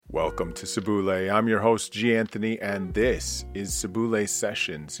Welcome to Sabule. I'm your host, G. Anthony, and this is Sabule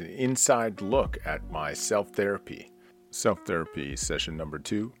Sessions, an inside look at my self-therapy. Self-therapy session number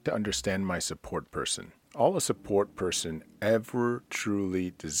 2, to understand my support person. All a support person ever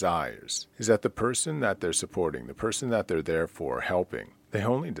truly desires is that the person that they're supporting, the person that they're there for, helping, they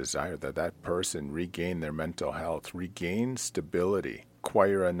only desire that that person regain their mental health, regain stability,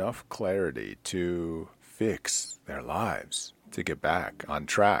 acquire enough clarity to fix their lives, to get back on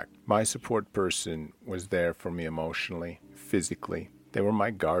track. My support person was there for me emotionally, physically. They were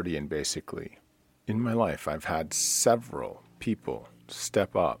my guardian, basically. In my life, I've had several people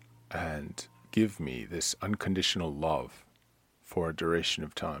step up and give me this unconditional love for a duration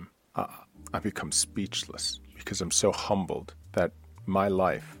of time. I become speechless because I'm so humbled that my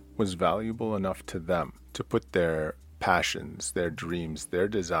life was valuable enough to them to put their passions, their dreams, their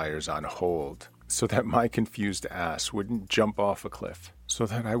desires on hold so that my confused ass wouldn't jump off a cliff, so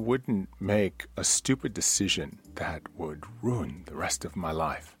that I wouldn't make a stupid decision that would ruin the rest of my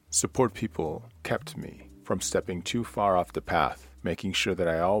life. Support people kept me from stepping too far off the path, making sure that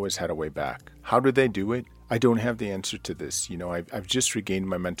I always had a way back. How did they do it? I don't have the answer to this. I've just regained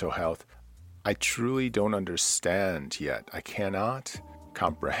my mental health. I truly don't understand yet. I cannot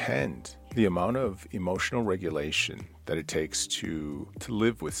comprehend the amount of emotional regulation that it takes to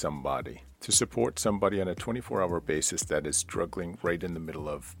live with somebody, to support somebody on a 24-hour basis that is struggling right in the middle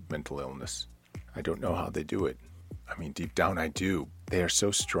of mental illness. I don't know how they do it. I mean, deep down I do. They are so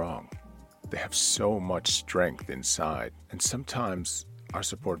strong. They have so much strength inside. And sometimes our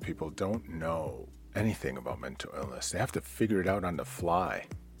support people don't know anything about mental illness. They have to figure it out on the fly.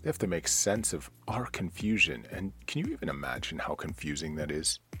 They have to make sense of our confusion. And can you even imagine how confusing that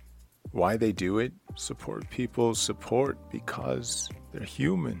is? Why they do it? Support people support because they're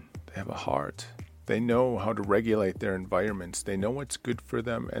human. They have a heart. They know how to regulate their environments. They know what's good for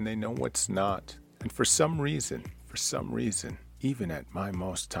them and they know what's not. And for some reason, even at my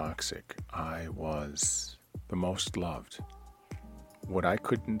most toxic, I was the most loved. What I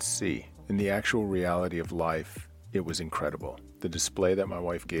couldn't see in the actual reality of life, it was incredible. The display that my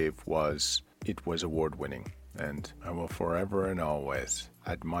wife gave was award-winning. And I will forever and always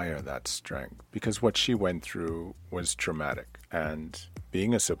admire that strength because what she went through was traumatic. And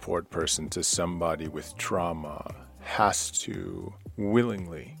being a support person to somebody with trauma has to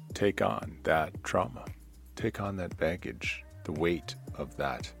willingly take on that trauma, take on that baggage, the weight of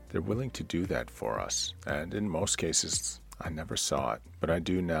that. They're willing to do that for us. And in most cases, I never saw it, but I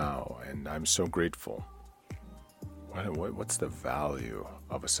do now, and I'm so grateful. What's the value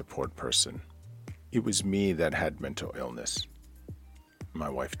of a support person? It was me that had mental illness. My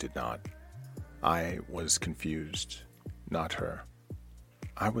wife did not. I was confused, not her.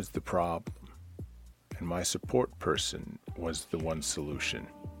 I was the problem, and my support person was the one solution.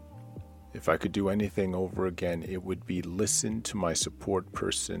 If I could do anything over again, it would be listen to my support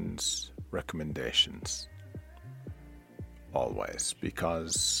person's recommendations. Always,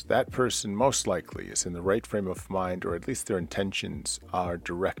 because that person most likely is in the right frame of mind, or at least their intentions are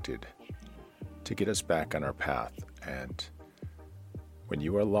directed to get us back on our path. And when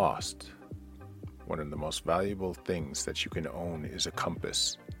you are lost, one of the most valuable things that you can own is a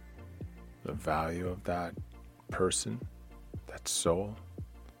compass. The value of that person, that soul,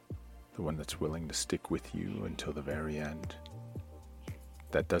 the one that's willing to stick with you until the very end,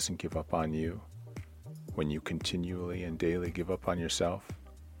 that doesn't give up on you when you continually and daily give up on yourself.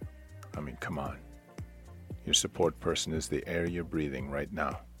 I mean, come on. Your support person is the air you're breathing right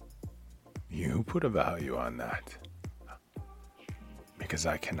now. You put a value on that, because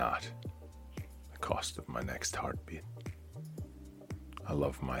I cannot. The cost of my next heartbeat. I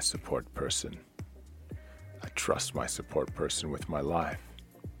love my support person. I trust my support person with my life.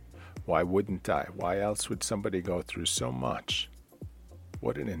 Why wouldn't I? Why else would somebody go through so much?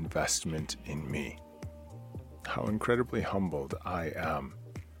 What an investment in me. How incredibly humbled I am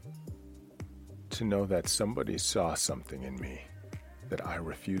to know that somebody saw something in me that I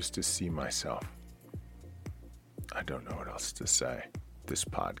refuse to see myself. I don't know what else to say. This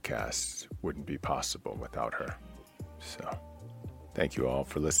podcast wouldn't be possible without her. So, thank you all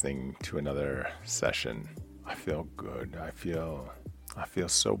for listening to another session. I feel good. I feel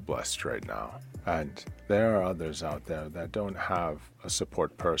so blessed right now. And there are others out there that don't have a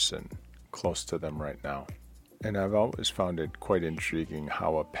support person close to them right now. And I've always found it quite intriguing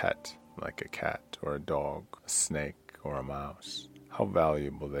how a pet, like a cat or a dog, a snake or a mouse, how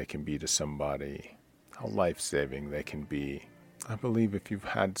valuable they can be to somebody, how life-saving they can be. I believe if you've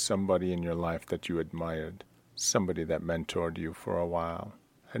had somebody in your life that you admired, somebody that mentored you for a while,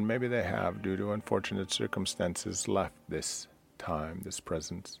 and maybe they have, due to unfortunate circumstances, left this time, this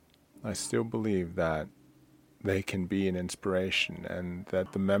presence, I still believe that they can be an inspiration and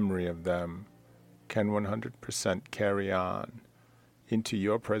that the memory of them can 100% carry on into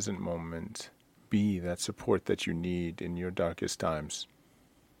your present moment, be that support that you need in your darkest times.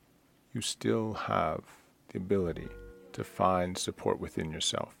 You still have the ability to find support within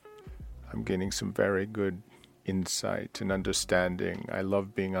yourself. I'm gaining some very good insight and understanding. I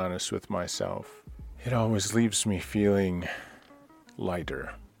love being honest with myself. It always leaves me feeling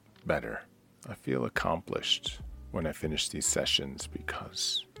lighter, better. I feel accomplished when I finish these sessions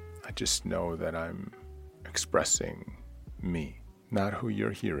because I just know that I'm expressing me, not who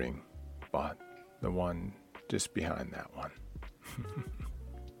you're hearing, but the one just behind that one.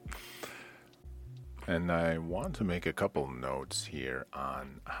 And I want to make a couple notes here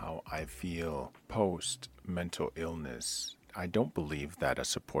on how I feel post mental illness. I don't believe that a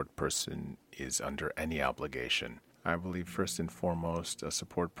support person is under any obligation. I believe first and foremost, a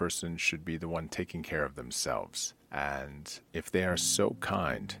support person should be the one taking care of themselves. And if they are so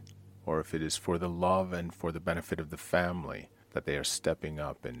kind, or if it is for the love and for the benefit of the family, that they are stepping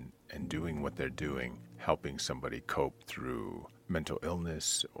up and doing what they're doing, helping somebody cope through mental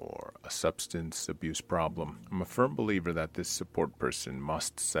illness or a substance abuse problem. I'm a firm believer that this support person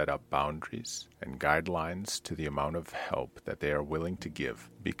must set up boundaries and guidelines to the amount of help that they are willing to give,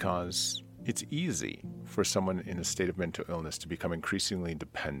 because it's easy for someone in a state of mental illness to become increasingly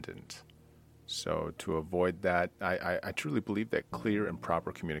dependent. So to avoid that, I truly believe that clear and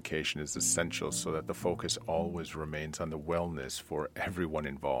proper communication is essential so that the focus always remains on the wellness for everyone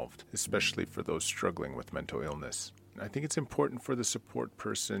involved, especially for those struggling with mental illness. I think it's important for the support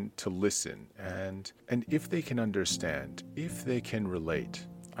person to listen and if they can understand, if they can relate,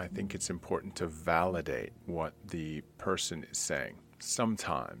 I think it's important to validate what the person is saying.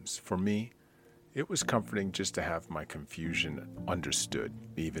 Sometimes, for me, it was comforting just to have my confusion understood,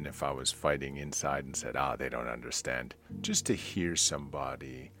 even if I was fighting inside and said, they don't understand. Just to hear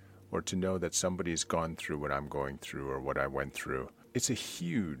somebody or to know that somebody's gone through what I'm going through or what I went through, it's a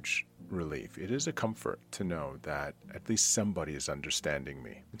huge relief. It is a comfort to know that at least somebody is understanding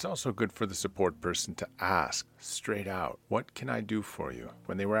me. It's also good for the support person to ask straight out, what can I do for you?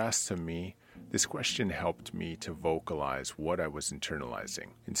 When they were asked to me, this question helped me to vocalize what I was internalizing.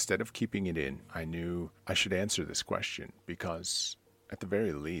 Instead of keeping it in, I knew I should answer this question because, at the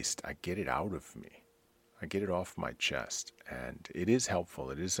very least, I get it out of me. I get it off my chest, and it is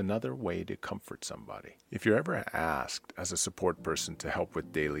helpful. It is another way to comfort somebody. If you're ever asked as a support person to help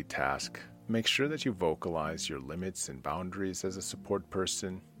with daily tasks, make sure that you vocalize your limits and boundaries as a support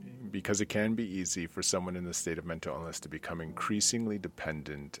person, because it can be easy for someone in the state of mental illness to become increasingly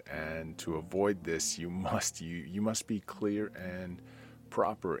dependent, and to avoid this, you must be clear and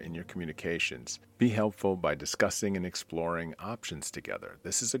proper in your communications. Be helpful by discussing and exploring options together.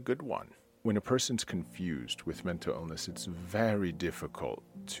 This is a good one. When a person's confused with mental illness, it's very difficult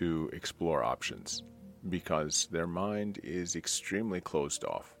to explore options because their mind is extremely closed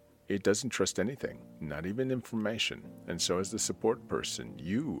off. It doesn't trust anything, not even information. And so as the support person,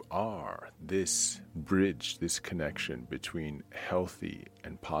 you are this bridge, this connection between healthy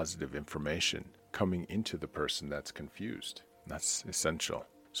and positive information coming into the person that's confused. That's essential.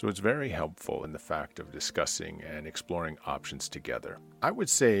 So it's very helpful in the fact of discussing and exploring options together. I would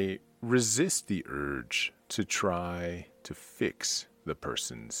say resist the urge to try to fix the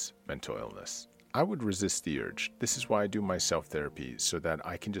person's mental illness. I would resist the urge. This is why I do my self-therapy, so that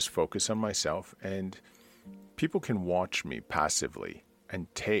I can just focus on myself and people can watch me passively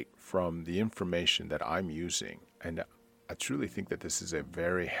and take from the information that I'm using. And I truly think that this is a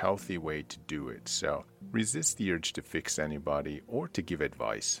very healthy way to do it. So resist the urge to fix anybody or to give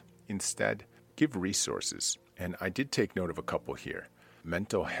advice. Instead, give resources. And I did take note of a couple here.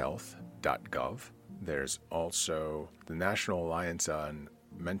 mentalhealth.gov. There's also the National Alliance on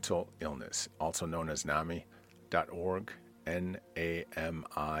Mental Illness, also known as NAMI.org, NAMI.org.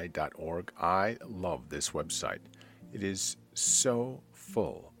 I love this website. It is so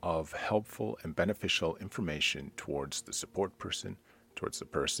full of helpful and beneficial information towards the support person, towards the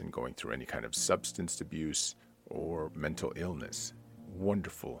person going through any kind of substance abuse or mental illness.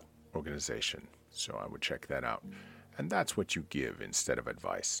 Wonderful organization. So I would check that out. And that's what you give instead of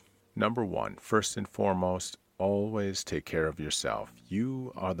advice. Number one, first and foremost, always take care of yourself.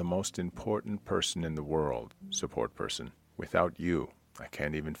 You are the most important person in the world, support person. Without you, I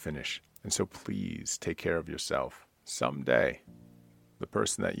can't even finish. And so please take care of yourself. Someday, the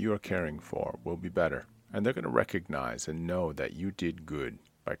person that you are caring for will be better. And they're going to recognize and know that you did good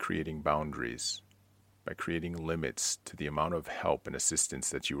by creating boundaries, by creating limits to the amount of help and assistance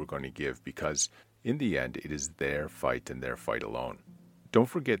that you were going to give, because In the end, it is their fight and their fight alone. Don't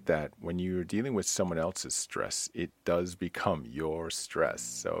forget that when you're dealing with someone else's stress, it does become your stress.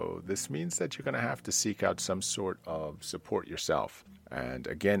 So this means that you're going to have to seek out some sort of support yourself. And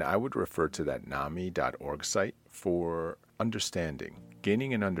again, I would refer to that NAMI.org site for understanding,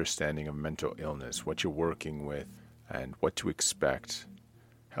 gaining an understanding of mental illness, what you're working with, and what to expect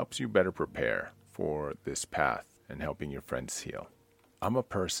helps you better prepare for this path and helping your friends heal. I'm a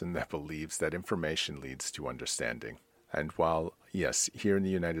person that believes that information leads to understanding. And while, yes, here in the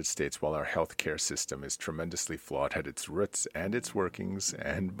United States, while our healthcare system is tremendously flawed at its roots and its workings,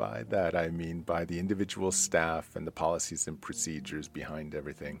 and by that I mean by the individual staff and the policies and procedures behind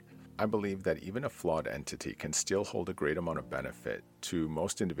everything, I believe that even a flawed entity can still hold a great amount of benefit to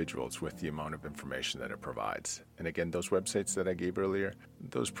most individuals with the amount of information that it provides. And again, those websites that I gave earlier,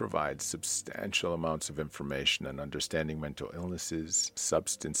 those provide substantial amounts of information on understanding mental illnesses,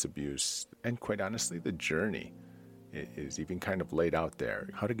 substance abuse, and quite honestly, the journey is even kind of laid out there,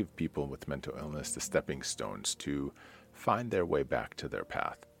 how to give people with mental illness the stepping stones to find their way back to their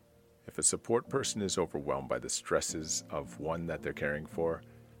path. If a support person is overwhelmed by the stresses of one that they're caring for,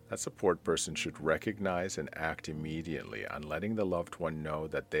 that support person should recognize and act immediately on letting the loved one know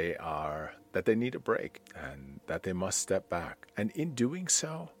that they need a break and that they must step back. And in doing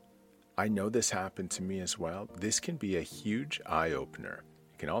so, I know this happened to me as well. This can be a huge eye-opener.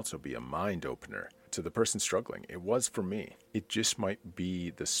 It can also be a mind-opener to the person struggling. It was for me. It just might be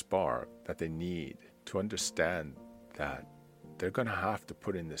the spark that they need to understand that they're going to have to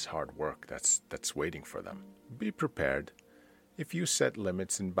put in this hard work that's waiting for them. Be prepared. If you set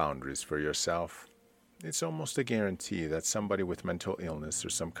limits and boundaries for yourself, it's almost a guarantee that somebody with mental illness or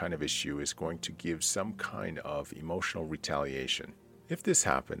some kind of issue is going to give some kind of emotional retaliation. If this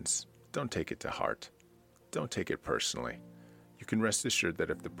happens, don't take it to heart. Don't take it personally. You can rest assured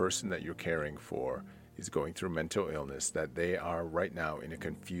that if the person that you're caring for is going through mental illness, that they are right now in a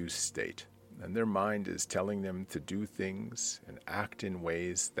confused state. And their mind is telling them to do things and act in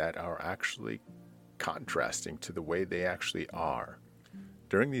ways that are actually contrasting to the way they actually are.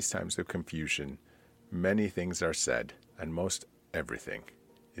 During these times of confusion, many things are said, and most everything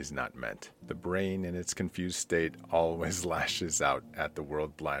is not meant. The brain in its confused state always lashes out at the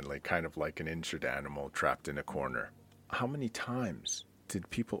world blindly, kind of like an injured animal trapped in a corner. How many times did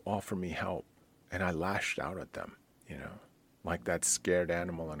people offer me help and I lashed out at them, like that scared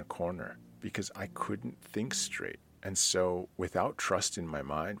animal in a corner, because I couldn't think straight. And so without trust in my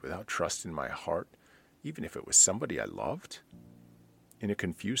mind, without trust in my heart, even if it was somebody I loved, in a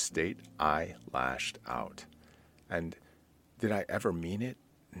confused state, I lashed out. And did I ever mean it?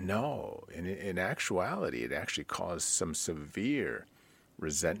 No. In actuality, it actually caused some severe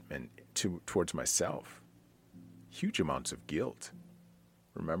resentment towards myself. Huge amounts of guilt.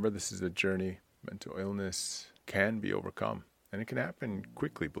 Remember, this is a journey. Mental illness can be overcome, and it can happen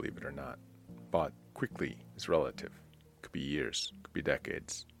quickly, believe it or not. But quickly is relative. It could be years, it could be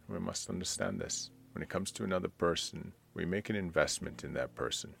decades. We must understand this. When it comes to another person, we make an investment in that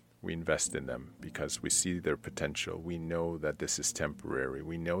person. We invest in them because we see their potential. We know that this is temporary.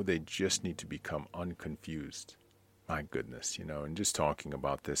 We know they just need to become unconfused. My goodness, and just talking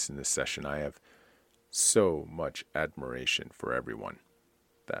about this in this session, I have so much admiration for everyone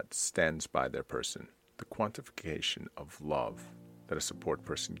that stands by their person. The quantification of love that a support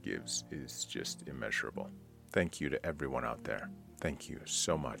person gives is just immeasurable. Thank you to everyone out there. Thank you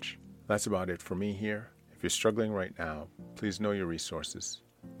so much. That's about it for me here. If you're struggling right now, please know your resources.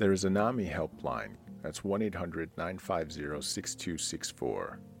 There is a NAMI helpline. That's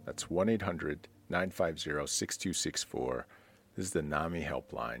 1-800-950-6264. That's 1-800-950-6264. This is the NAMI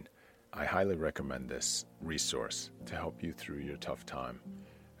helpline. I highly recommend this resource to help you through your tough time.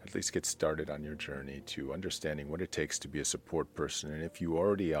 At least get started on your journey to understanding what it takes to be a support person. And if you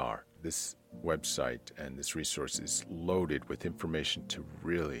already are, this website and this resource is loaded with information to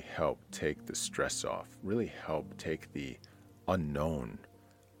really help take the stress off, really help take the unknown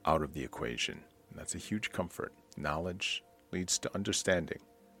out of the equation. And that's a huge comfort. Knowledge leads to understanding.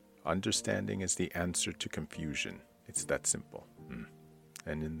 Understanding is the answer to confusion. It's that simple.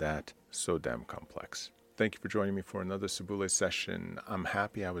 And in that, so damn complex. Thank you for joining me for another Sabule session. I'm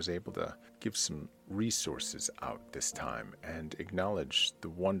happy I was able to give some resources out this time and acknowledge the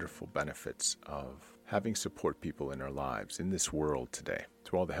wonderful benefits of having support people in our lives in this world today.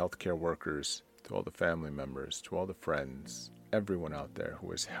 To all the healthcare workers, to all the family members, to all the friends, everyone out there who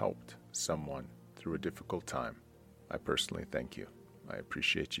has helped someone through a difficult time, I personally thank you. I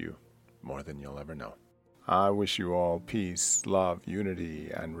appreciate you more than you'll ever know. I wish you all peace, love,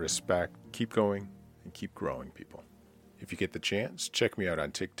 unity, and respect. Keep going and keep growing, people. If you get the chance, check me out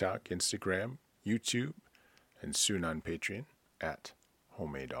on TikTok, Instagram, YouTube, and soon on Patreon at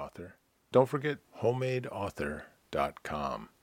Homemade Author. Don't forget homemadeauthor.com.